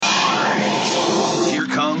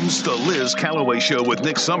comes the Liz Callaway Show with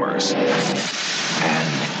Nick Summers. And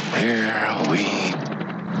here we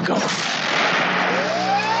go.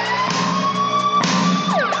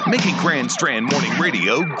 Making Grand Strand Morning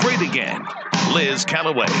Radio great again. Liz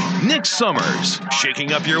Callaway, Nick Summers,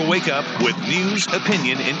 shaking up your wake up with news,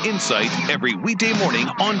 opinion, and insight every weekday morning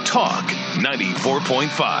on Talk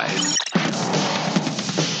 94.5.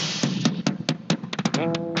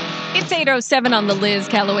 It's 8:07 on the Liz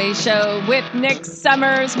Callaway Show with Nick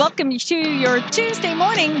Summers. Welcome to your Tuesday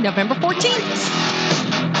morning, November 14th.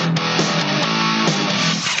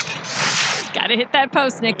 Gotta hit that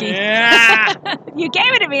post, Nikki. Yeah. You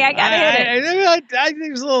gave it to me. I gotta hit it. I think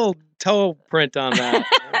there's a little toe print on that.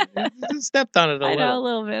 Just stepped on it I know, a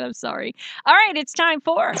little bit. I'm sorry. All right, it's time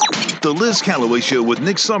for The Liz Callaway Show with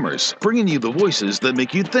Nick Summers, bringing you the voices that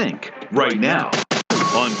make you think right now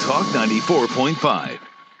on Talk 94.5.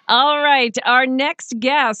 All right, our next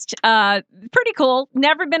guest, pretty cool,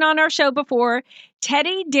 never been on our show before,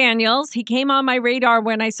 Teddy Daniels. He came on my radar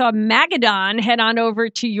when I saw Magadon head on over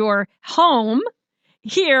to your home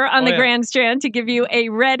here on the Grand Strand to give you a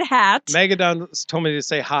red hat. Magadon told me to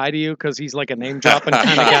say hi to you because he's like a name-dropping kind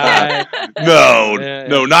of guy.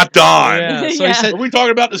 No, not Don. Yeah. So he said, are we talking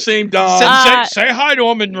about the same Don? say hi to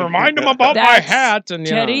him and remind him about my hat. And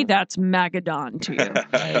Teddy, that's Magadon to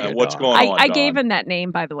you. What's going on, I Don? gave him that name,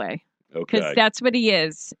 by the way. Because Okay. that's what he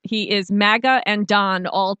is. He is MAGA and Don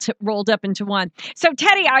all rolled up into one. So,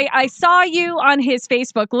 Teddy, I saw you on his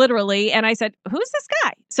Facebook, literally, and I said, who's this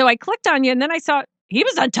guy? So I clicked on you, and then I saw he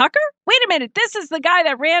was on Tucker? Wait a minute. This is the guy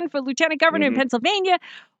that ran for lieutenant governor in Pennsylvania.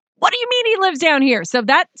 What do you mean he lives down here? So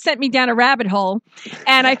that sent me down a rabbit hole,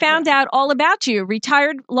 and I found out all about you.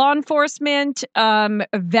 Retired law enforcement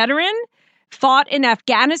veteran. Fought in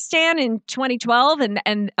Afghanistan in 2012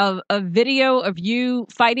 and a video of you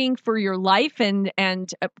fighting for your life and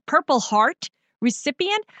a Purple Heart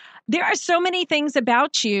recipient. There are so many things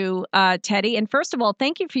about you, Teddy. And first of all,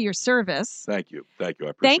 thank you for your service. Thank you. I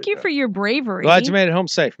appreciate Thank you that. for your bravery. glad you made it home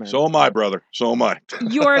safe, man. So am I, brother. So am I.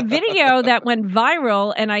 Your video that went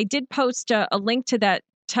viral, and I did post a link to that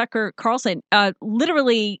Tucker Carlson,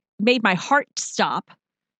 literally made my heart stop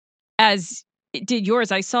as it did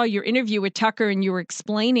yours. I saw your interview with Tucker and you were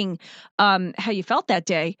explaining how you felt that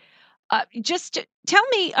day. Just tell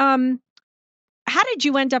me, how did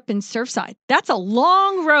you end up in Surfside? That's a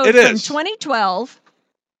long road from 2012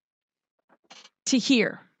 to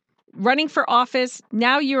here. Running for office.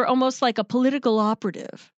 Now you're almost like a political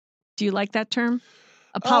operative. Do you like that term?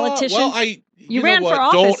 A politician? You ran know what? for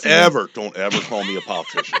office. Don't ever call me a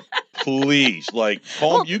politician. Please.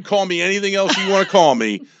 You call me anything else you want to call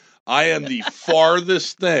me. I am the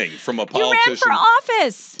farthest thing from a politician. You ran for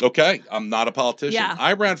office. Okay, I'm not a politician. Yeah.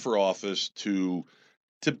 I ran for office to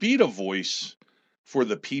be the voice for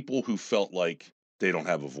the people who felt like they don't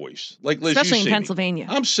have a voice. Like Liz, especially you in see Pennsylvania.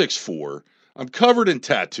 I'm 6'4". I'm covered in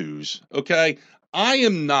tattoos. Okay, I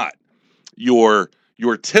am not your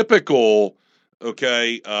typical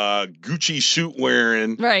Gucci suit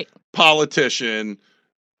wearing politician.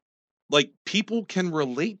 Like, people can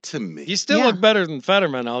relate to me. You still look better than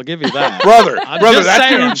Fetterman, I'll give you that. Brother, that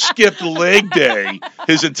dude skipped leg day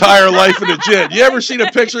his entire life in the gym. You ever seen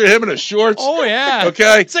a picture of him in his shorts? Oh, yeah.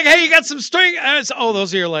 Okay. It's like, hey, you got some string?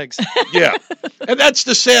 Those are your legs. Yeah. And that's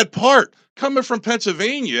the sad part. Coming from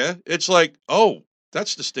Pennsylvania, it's like, oh,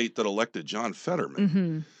 that's the state that elected John Fetterman.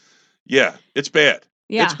 Mm-hmm. Yeah, it's bad.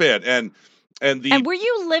 Yeah. It's bad. And were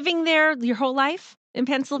you living there your whole life in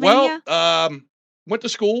Pennsylvania? Well, went to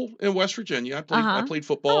school in West Virginia. I played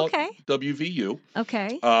football at WVU.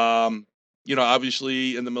 Okay.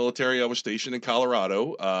 Obviously in the military, I was stationed in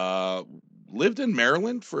Colorado. Lived in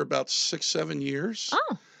Maryland for about 6-7 years.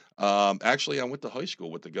 Oh. Actually, I went to high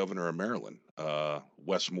school with the governor of Maryland,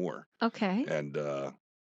 Wes Moore. Okay. And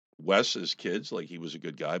Wes, as kids, he was a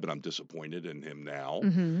good guy, but I'm disappointed in him now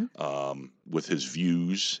with his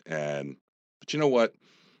views. But you know what,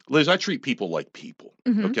 Liz, I treat people like people.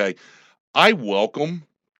 Okay. I welcome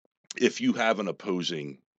if you have an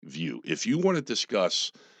opposing view. If you want to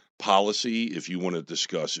discuss policy, if you want to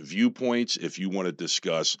discuss viewpoints, if you want to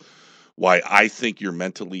discuss why I think you're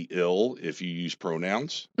mentally ill, if you use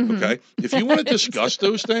pronouns, okay? If you want to discuss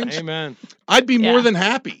those things, Amen. I'd be more than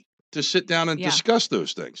happy to sit down and discuss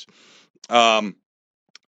those things. On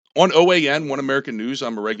OAN, One American News,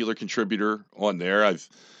 I'm a regular contributor on there.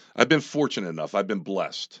 I've been fortunate enough. I've been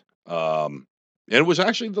blessed. And it was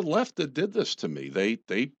actually the left that did this to me.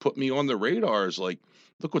 They put me on the radar as like,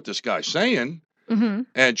 look what this guy's saying.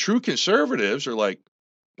 And true conservatives are like,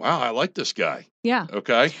 wow, I like this guy. Yeah.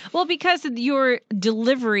 Okay. Well, because your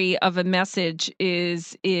delivery of a message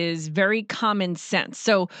is very common sense.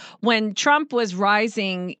 So when Trump was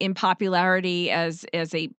rising in popularity as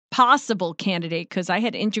a possible candidate, because I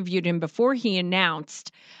had interviewed him before he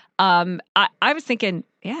announced, I was thinking,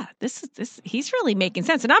 yeah, this he's really making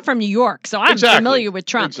sense. And I'm from New York, so I'm familiar with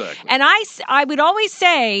Trump. Exactly. And I would always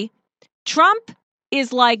say Trump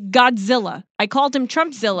is like Godzilla. I called him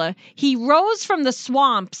Trumpzilla. He rose from the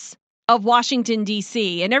swamps of Washington,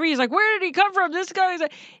 D.C. And everybody's like, where did he come from? This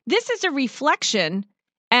is a reflection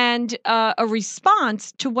and a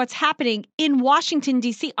response to what's happening in Washington,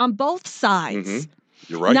 D.C. on both sides. Mm-hmm.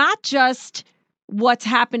 You're right. Not just what's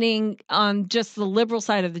happening on just the liberal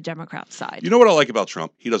side of the Democrat side. You know what I like about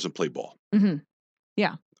Trump? He doesn't play ball. Mm-hmm.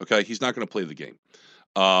 Yeah. Okay? He's not going to play the game.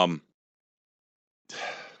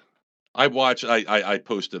 I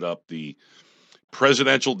posted up the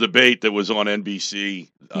presidential debate that was on NBC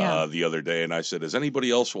the other day, and I said, is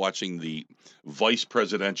anybody else watching the vice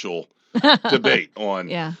presidential debate on?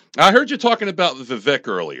 Yeah. I heard you talking about Vivek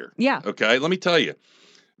earlier. Yeah. Okay, let me tell you.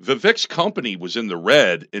 Vivek's company was in the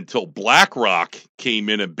red until BlackRock came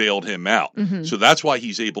in and bailed him out. Mm-hmm. So that's why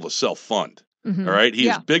he's able to self-fund. Mm-hmm. All right? He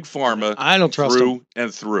is big pharma. I don't trust through him.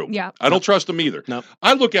 and through. Yeah. I don't trust him either. No.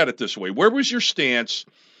 I look at it this way. Where was your stance?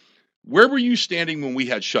 Where were you standing when we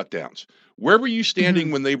had shutdowns? Where were you standing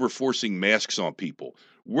when they were forcing masks on people?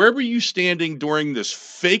 Where were you standing during this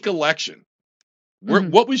fake election?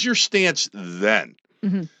 What was your stance then?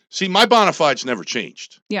 Mm-hmm. See, my bona fides never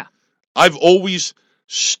changed. Yeah. I've always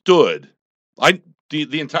stood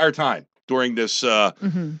the entire time during this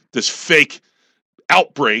this fake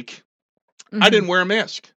outbreak. I didn't wear a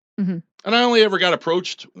mask. Mm-hmm. And I only ever got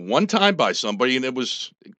approached one time by somebody, and it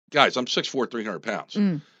was, guys, I'm 6'4", 300 pounds.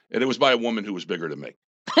 And it was by a woman who was bigger than me.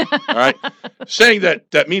 All right? Saying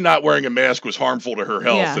that me not wearing a mask was harmful to her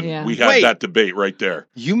health. We had that debate right there.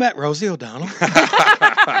 You met Rosie O'Donnell?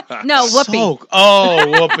 No, Whoopi.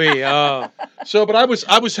 Whoopi. Oh. So, but I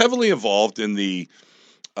was heavily involved in the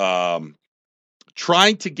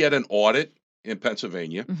trying to get an audit in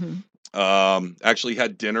Pennsylvania. Actually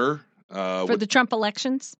had dinner for the Trump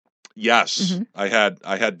elections. Yes, I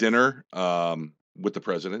had dinner with the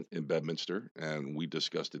president in Bedminster, and we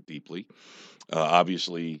discussed it deeply.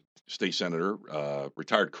 Obviously, State Senator,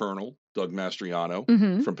 retired Colonel Doug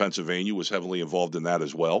Mastriano from Pennsylvania was heavily involved in that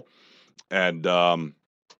as well. And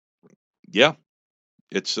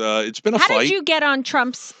it's been a fight. How did you get on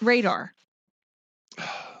Trump's radar?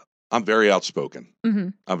 I'm very outspoken.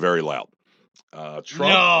 I'm very loud.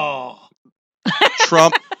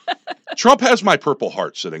 Trump has my Purple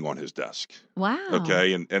Heart sitting on his desk. Wow.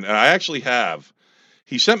 Okay, and I actually have.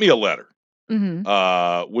 He sent me a letter,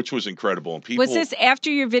 which was incredible. And people, was this after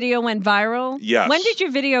your video went viral? Yes. When did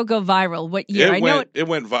your video go viral? What year? It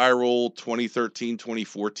went viral 2013,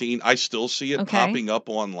 2014. I still see it popping up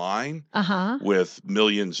online with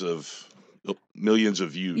millions of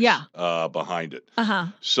views behind it.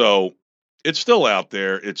 So it's still out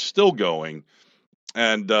there. It's still going.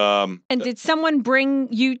 And did someone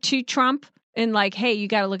bring you to Trump and like, hey, you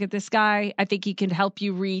got to look at this guy. I think he can help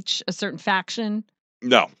you reach a certain faction.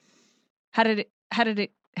 No. How did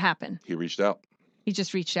it happen? He reached out. He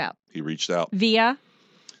just reached out. He reached out via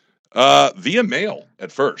mail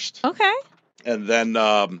at first. Okay. And then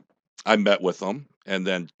I met with him, and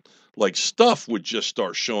then like stuff would just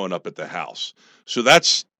start showing up at the house. So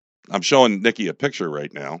I'm showing Nikki a picture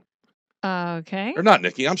right now. Okay. Or not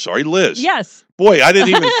Nikki, I'm sorry, Liz. Yes. Boy, I didn't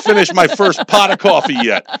even finish my first pot of coffee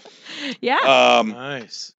yet. Yeah.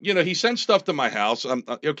 Nice. You know, he sent stuff to my house.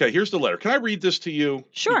 Okay, here's the letter. Can I read this to you?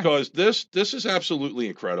 Sure. Because this is absolutely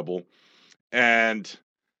incredible. And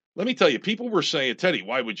let me tell you, people were saying, Teddy,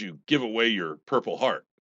 why would you give away your Purple Heart?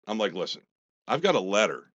 I'm like, listen, I've got a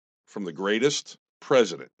letter from the greatest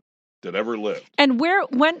president that ever lived. And where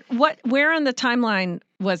on the timeline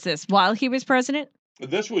was this? While he was president?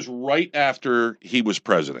 This was right after he was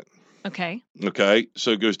president. Okay. Okay. So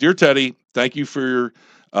it goes, Dear Teddy, thank you for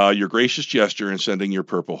your gracious gesture in sending your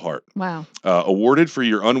Purple Heart. Wow. Awarded for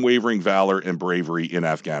your unwavering valor and bravery in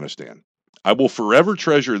Afghanistan. I will forever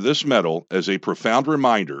treasure this medal as a profound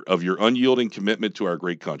reminder of your unyielding commitment to our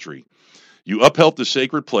great country. You upheld the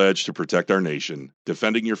sacred pledge to protect our nation,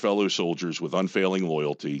 defending your fellow soldiers with unfailing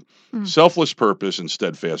loyalty, selfless purpose, and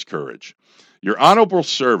steadfast courage. Your honorable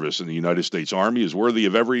service in the United States Army is worthy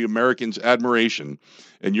of every American's admiration,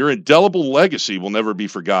 and your indelible legacy will never be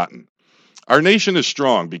forgotten. Our nation is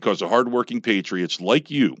strong because of hardworking patriots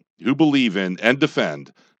like you who believe in and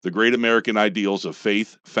defend the great American ideals of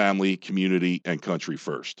faith, family, community, and country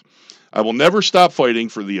first. I will never stop fighting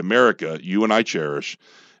for the America you and I cherish,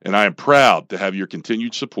 And I am proud to have your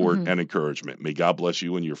continued support and encouragement. May God bless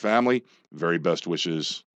you and your family. Very best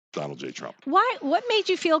wishes, Donald J. Trump. What made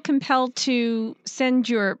you feel compelled to send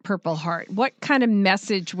your Purple Heart? What kind of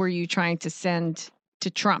message were you trying to send to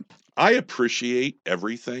Trump? I appreciate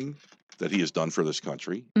everything that he has done for this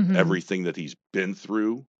country, everything that he's been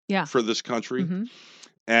through for this country.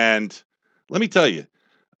 And let me tell you,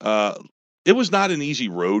 it was not an easy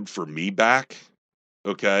road for me back.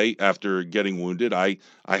 Okay, after getting wounded, I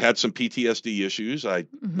had some PTSD issues. I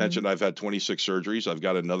mentioned I've had 26 surgeries. I've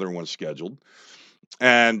got another one scheduled.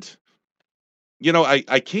 And, you know,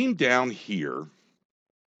 I came down here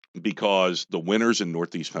because the winters in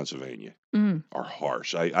Northeast Pennsylvania are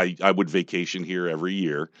harsh. I would vacation here every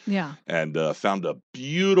year. Yeah. And found a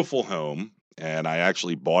beautiful home. And I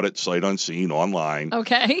actually bought it sight unseen online.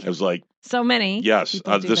 Okay. I was like, so many. Yes,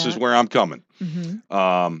 this is where I'm coming.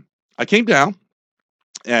 I came down.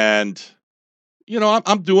 And, you know,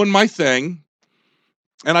 I'm doing my thing,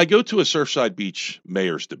 and I go to a Surfside Beach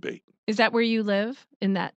mayor's debate. Is that where you live?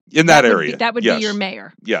 In that area? That would be your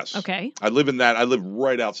mayor. Yes. Okay. I live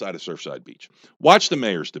right outside of Surfside Beach. Watch the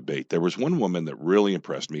mayor's debate. There was one woman that really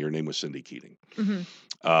impressed me. Her name was Cindy Keating.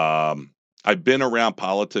 I've been around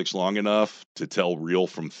politics long enough to tell real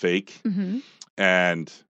from fake,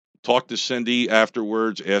 and talked to Cindy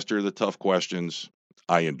afterwards, asked her the tough questions.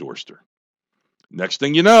 I endorsed her. Next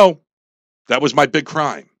thing you know, that was my big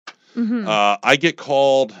crime. I get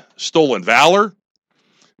called stolen valor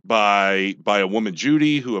by a woman,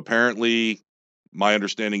 Judy, who apparently, my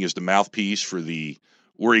understanding, is the mouthpiece for the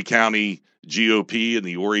Horry County GOP and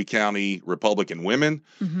the Horry County Republican women.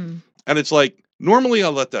 And it's like, normally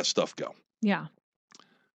I'll let that stuff go. Yeah.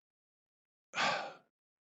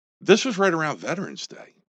 This was right around Veterans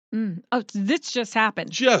Day. Oh, this just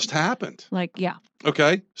happened. Just happened. Like, yeah.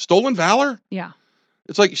 Okay. Stolen valor? Yeah.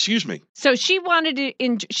 It's like, excuse me. So she wanted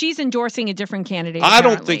to, she's endorsing a different candidate. I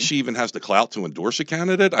apparently. don't think she even has the clout to endorse a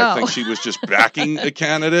candidate. I think she was just backing a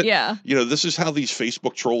candidate. Yeah. You know, this is how these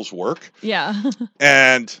Facebook trolls work. Yeah.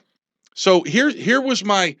 And so here was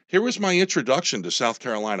my introduction to South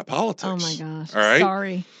Carolina politics. Oh my gosh. All right.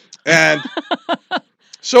 Sorry. And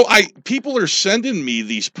so people are sending me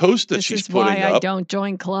these posts that she's putting up. This is why I don't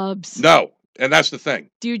join clubs. No. And that's the thing.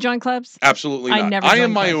 Do you join clubs? Absolutely I not. never I join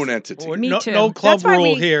am my clubs. own entity. Me too. No club That's why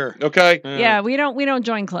rule here. Okay. Yeah, we don't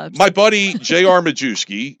join clubs. My buddy J.R.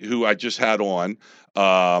 Majewski, who I just had on.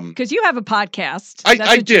 Because you have a podcast.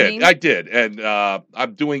 I did. And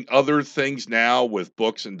I'm doing other things now with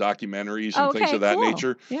books and documentaries and things of that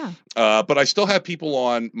nature. Yeah. But I still have people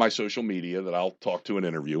on my social media that I'll talk to and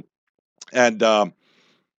interview. And,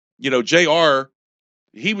 you know, JR,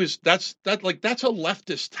 that's a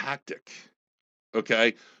leftist tactic.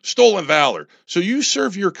 Okay. Stolen valor. So you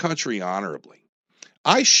serve your country honorably.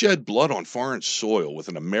 I shed blood on foreign soil with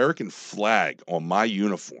an American flag on my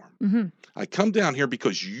uniform. I come down here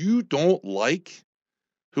because you don't like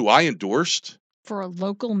who I endorsed. For a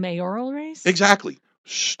local mayoral race? Exactly.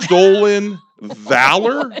 Stolen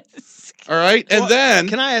valor. All right. And then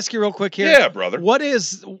can I ask you real quick here? Yeah, brother. What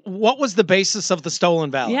was the basis of the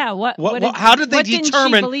stolen valor? Yeah, how did they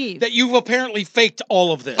determine that you've apparently faked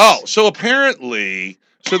all of this? Oh, so apparently,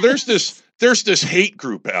 there's this hate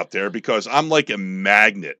group out there because I'm like a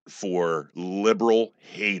magnet for liberal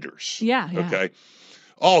haters. Yeah. Okay.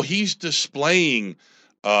 Oh, he's displaying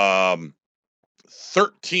 13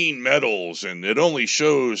 medals and it only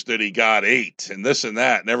shows that he got 8 and this and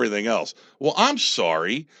that and everything else. Well, I'm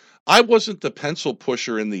sorry. I wasn't the pencil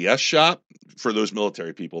pusher in the S shop. For those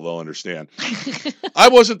military people, they'll understand. I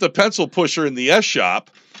wasn't the pencil pusher in the S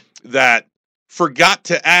shop that forgot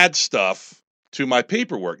to add stuff to my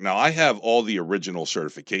paperwork. Now, I have all the original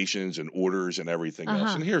certifications and orders and everything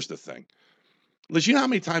else. And here's the thing. Liz, you know how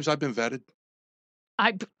many times I've been vetted?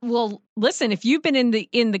 Well, listen, if you've been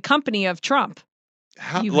in the company of Trump,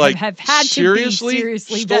 you have had to be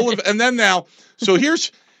seriously stolen. vetted. And then now, so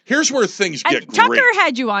here's where things get great. Tucker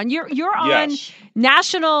had you on. You're on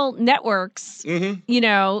national networks. You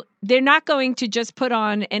know, they're not going to just put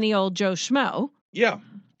on any old Joe Schmo. Yeah.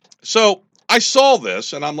 So I saw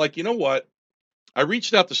this and I'm like, you know what? I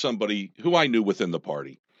reached out to somebody who I knew within the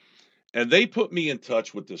party and they put me in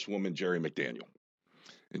touch with this woman, Jerry McDaniel.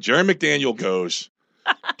 And Jerry McDaniel goes,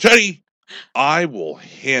 Teddy, I will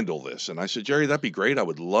handle this. And I said, Jerry, that'd be great. I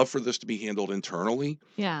would love for this to be handled internally.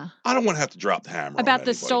 Yeah. I don't want to have to drop the hammer about on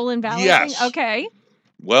the anybody. stolen valor Yes. thing? Okay.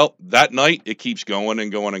 Well, that night it keeps going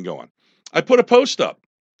and going and going. I put a post up.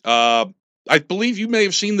 I believe you may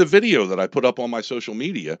have seen the video that I put up on my social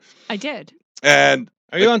media. I did. And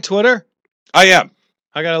are you on Twitter? I am.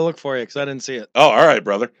 I got to look for you because I didn't see it. Oh, all right,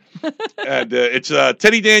 brother. And it's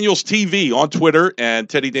Teddy Daniels TV on Twitter and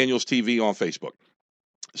Teddy Daniels TV on Facebook.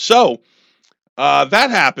 So that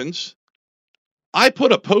happens. I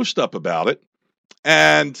put a post up about it,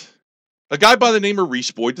 and a guy by the name of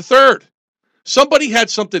Reese Boyd III. Somebody had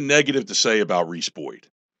something negative to say about Reese Boyd.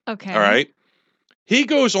 Okay. All right. He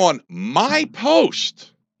goes on my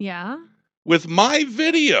post. Yeah. With my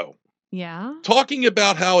video. Yeah. Talking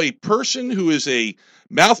about how a person who is a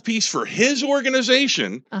mouthpiece for his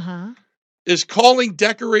organization is calling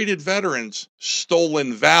decorated veterans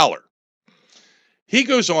stolen valor. He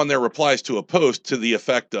goes on there, replies to a post to the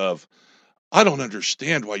effect of, I don't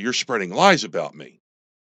understand why you're spreading lies about me.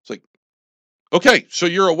 It's like, okay, so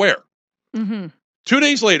you're aware. 2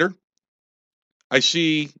 days later, I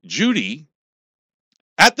see Judy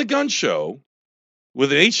at the gun show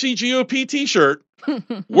with an HCGOP t-shirt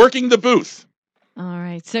working the booth. All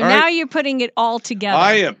right. So now you're putting it all together.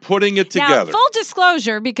 I am putting it together. Now, full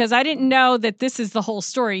disclosure, because I didn't know that this is the whole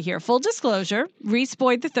story here. Full disclosure, Reese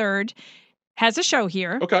Boyd III has a show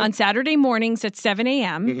here on Saturday mornings at 7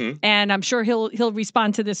 a.m. And I'm sure he'll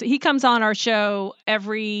respond to this. He comes on our show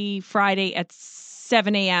every Friday at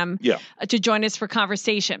 7 a.m. To join us for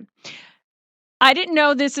conversation. I didn't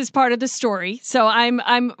know this is part of the story, so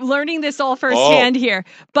I'm learning this all firsthand here.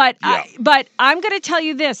 But I'm going to tell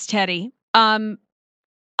you this, Teddy. I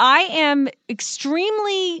am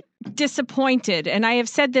extremely disappointed, and I have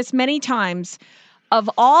said this many times, of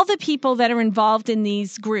all the people that are involved in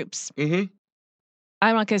these groups.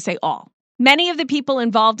 I'm not going to say all. Many of the people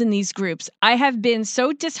involved in these groups, I have been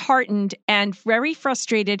so disheartened and very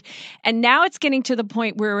frustrated. And now it's getting to the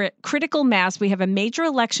point where we're at critical mass. We have a major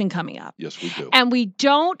election coming up. Yes, we do. And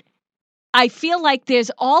I feel like there's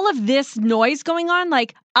all of this noise going on.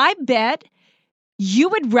 Like, I bet you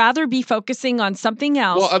would rather be focusing on something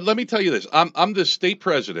else. Well, let me tell you this. I'm the state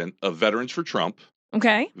president of Veterans for Trump.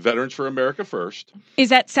 Okay. Veterans for America First.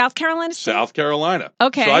 Is that South Carolina State? South Carolina.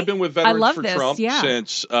 Okay. So I've been with Veterans for this. Trump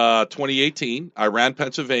since 2018. I ran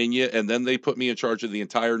Pennsylvania, and then they put me in charge of the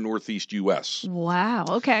entire Northeast U.S. Wow.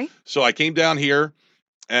 Okay. So I came down here,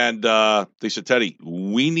 and they said, Teddy,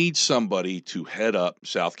 we need somebody to head up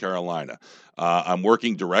South Carolina. I'm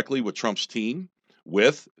working directly with Trump's team,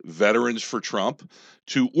 with Veterans for Trump,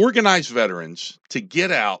 to organize veterans to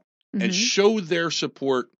get out and show their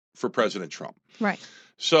support for President Trump. Right.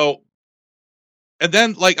 So, and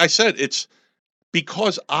then, like I said, it's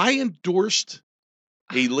because I endorsed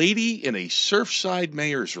a lady in a Surfside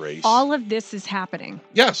mayor's race. All of this is happening.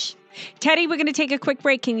 Yes. Teddy, we're going to take a quick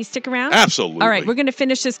break. Can you stick around? Absolutely. All right. We're going to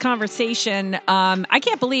finish this conversation. I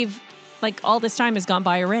can't believe all this time has gone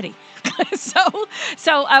by already. So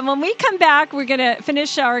when we come back, we're going to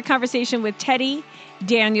finish our conversation with Teddy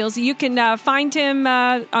Daniels. You can find him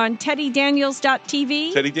on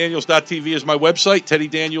teddydaniels.tv. Teddydaniels.tv is my website. Teddy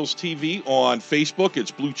Daniels TV on Facebook. It's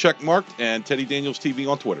blue check marked, and Teddy Daniels TV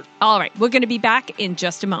on Twitter. All right. We're going to be back in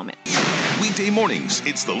just a moment. Weekday mornings,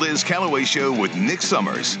 it's the Liz Callaway Show with Nick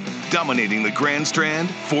Summers, dominating the Grand Strand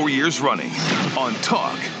 4 years running on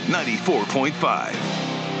Talk 94.5.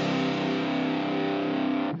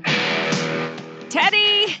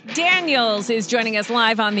 Teddy Daniels is joining us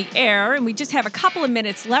live on the air, and we just have a couple of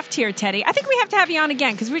minutes left here, Teddy. I think we have to have you on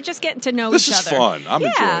again because we're just getting to know each other. This is fun. I'm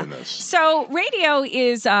enjoying this. So radio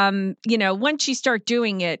is, once you start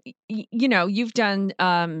doing it, you've done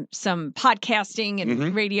some podcasting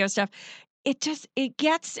and radio stuff. It's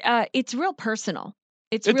real personal.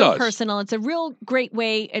 It's real personal. It's a real great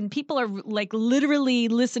way, and people are like literally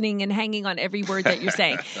listening and hanging on every word that you're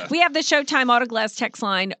saying. We have the Showtime Autoglass text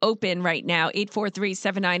line open right now,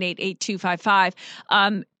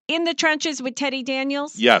 843-798-8255. In the Trenches with Teddy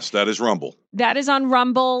Daniels? Yes, that is Rumble. That is on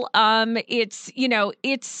Rumble. It's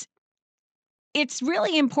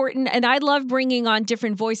really important, and I love bringing on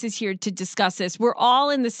different voices here to discuss this. We're all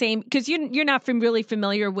in the same, because you're not really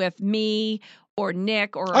familiar with me or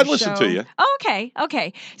Nick or I'd listen to you. Oh,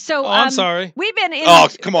 okay. So I'm sorry. We've been in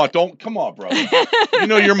come on, brother.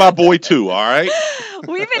 You're my boy too, all right?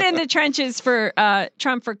 We've been in the trenches for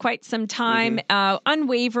Trump for quite some time,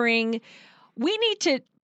 unwavering. We need to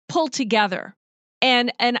pull together.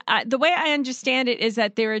 And the way I understand it is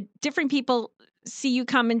that there are different people see you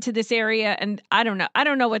come into this area, and I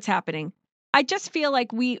don't know what's happening. I just feel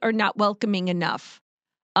like we are not welcoming enough.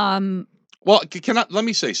 Well, let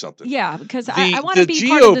me say something? Yeah, because I want to be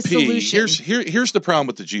part of the solution. Here's the problem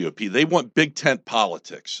with the GOP. They want big tent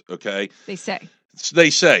politics, okay? They say.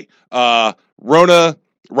 Ronna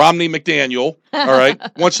Romney McDaniel, all right,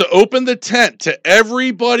 wants to open the tent to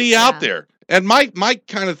everybody out there. And my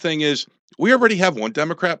kind of thing is, we already have one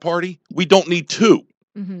Democrat party. We don't need two,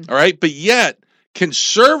 all right? But yet,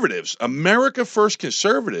 Conservatives, America First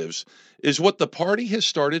conservatives, is what the party has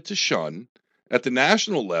started to shun at the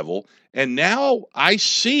national level. And now I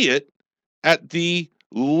see it at the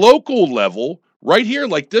local level right here.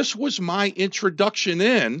 Like, this was my introduction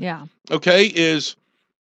in. Yeah. Okay, is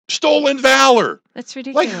stolen valor. That's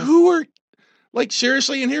ridiculous. Like, who are, like,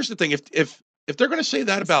 seriously? And here's the thing. If they're going to say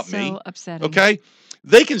that about so me, upsetting. okay,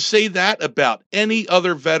 they can say that about any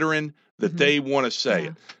other veteran that they want to say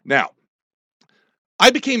it. Now,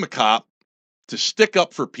 I became a cop to stick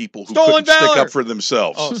up for people who couldn't stick up for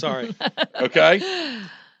themselves. Oh, sorry. Okay?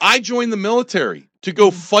 I joined the military to go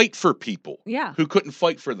fight for people Yeah. who couldn't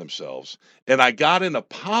fight for themselves. And I got into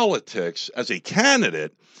politics as a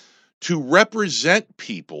candidate to represent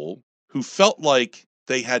people who felt like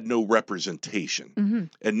they had no representation.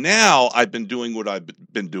 And now I've been doing what I've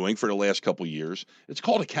been doing for the last couple of years. It's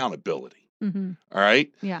called accountability. All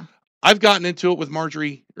right? Yeah. I've gotten into it with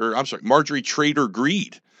Marjorie Trader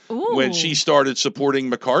Greed. Ooh. When she started supporting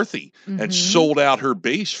McCarthy and sold out her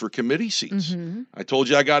base for committee seats. I told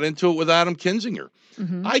you I got into it with Adam Kinzinger.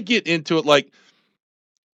 I get into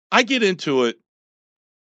it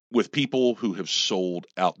with people who have sold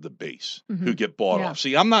out the base, who get bought off. See,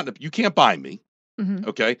 you can't buy me.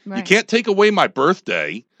 Okay. Right. You can't take away my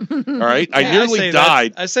birthday. All right. I nearly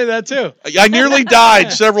died. I say that too. I nearly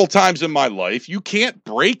died several times in my life. You can't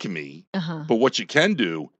break me. But what you can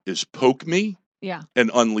do is poke me. Yeah. And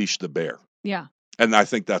unleash the bear. Yeah. And I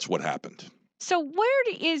think that's what happened. So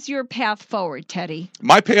where is your path forward, Teddy?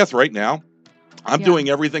 My path right now, I'm doing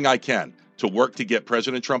everything I can to work to get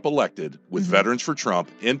President Trump elected with Veterans for Trump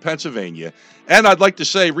in Pennsylvania. And I'd like to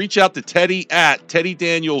say, reach out to Teddy at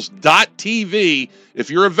teddydaniels.tv if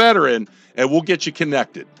you're a veteran, and we'll get you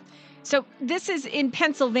connected. So this is in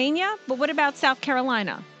Pennsylvania, but what about South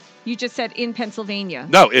Carolina? You just said in Pennsylvania.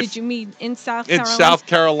 No, did you mean in South Carolina? In South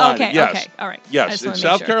Carolina, okay, yes. Okay, all right. Yes, in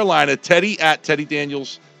South Carolina, Teddy at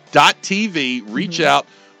teddydaniels.tv. Reach out.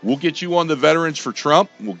 We'll get you on the Veterans for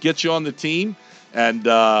Trump. We'll get you on the team, and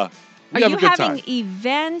we have a good time. Are you having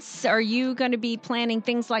events? Are you going to be planning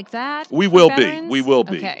things like that? We will be. We will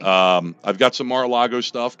be. Okay. I've got some Mar-a-Lago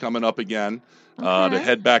stuff coming up again. To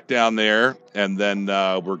head back down there, and then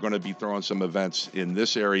we're going to be throwing some events in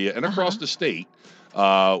this area and across the state.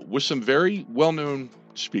 With some very well-known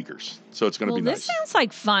speakers. So it's going to be nice. This sounds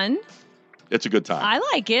like fun. It's a good time. I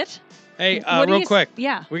like it. Hey, real quick.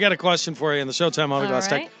 Yeah. We got a question for you in the Showtime Autoglass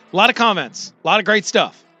Tech. Right. A lot of comments. A lot of great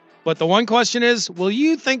stuff. But the one question is, will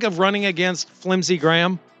you think of running against Flimsy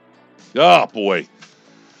Graham? Oh, boy.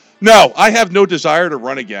 No, I have no desire to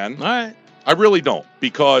run again. All right. I really don't,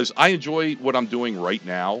 because I enjoy what I'm doing right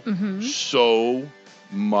now so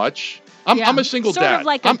much. I'm a single dad. Sort of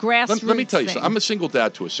like a grassroots let me tell you thing. something. I'm a single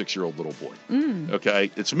dad to a 6-year-old little boy.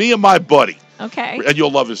 Okay? It's me and my buddy. Okay. And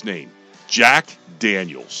you'll love his name. Jack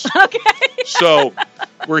Daniels. Okay. So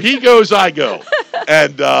where he goes, I go.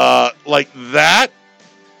 And like that,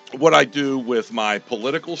 what I do with my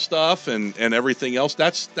political stuff and everything else,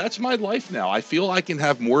 that's my life now. I feel I can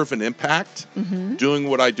have more of an impact doing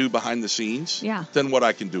what I do behind the scenes than what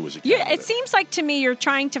I can do as a candidate. Yeah, it seems like to me you're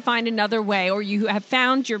trying to find another way, or you have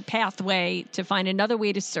found your pathway to find another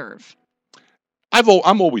way to serve.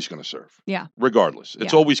 I'm always going to serve. Yeah. Regardless.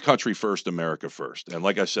 It's always country first, America first. And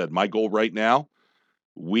like I said, my goal right now,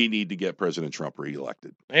 we need to get President Trump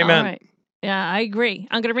reelected. Amen. All right. Yeah, I agree.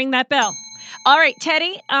 I'm going to ring that bell. All right,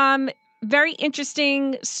 Teddy. Very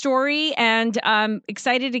interesting story, and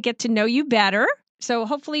excited to get to know you better. So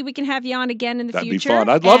hopefully we can have you on again in the future. That'd be fun.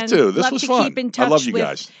 I'd love to. This was fun. Keep in touch I love you with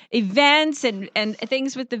guys. Events and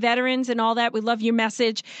things with the veterans and all that. We love your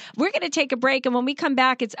message. We're going to take a break, and when we come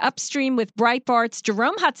back, it's Upstream with Breitbart's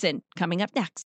Jerome Hudson coming up next.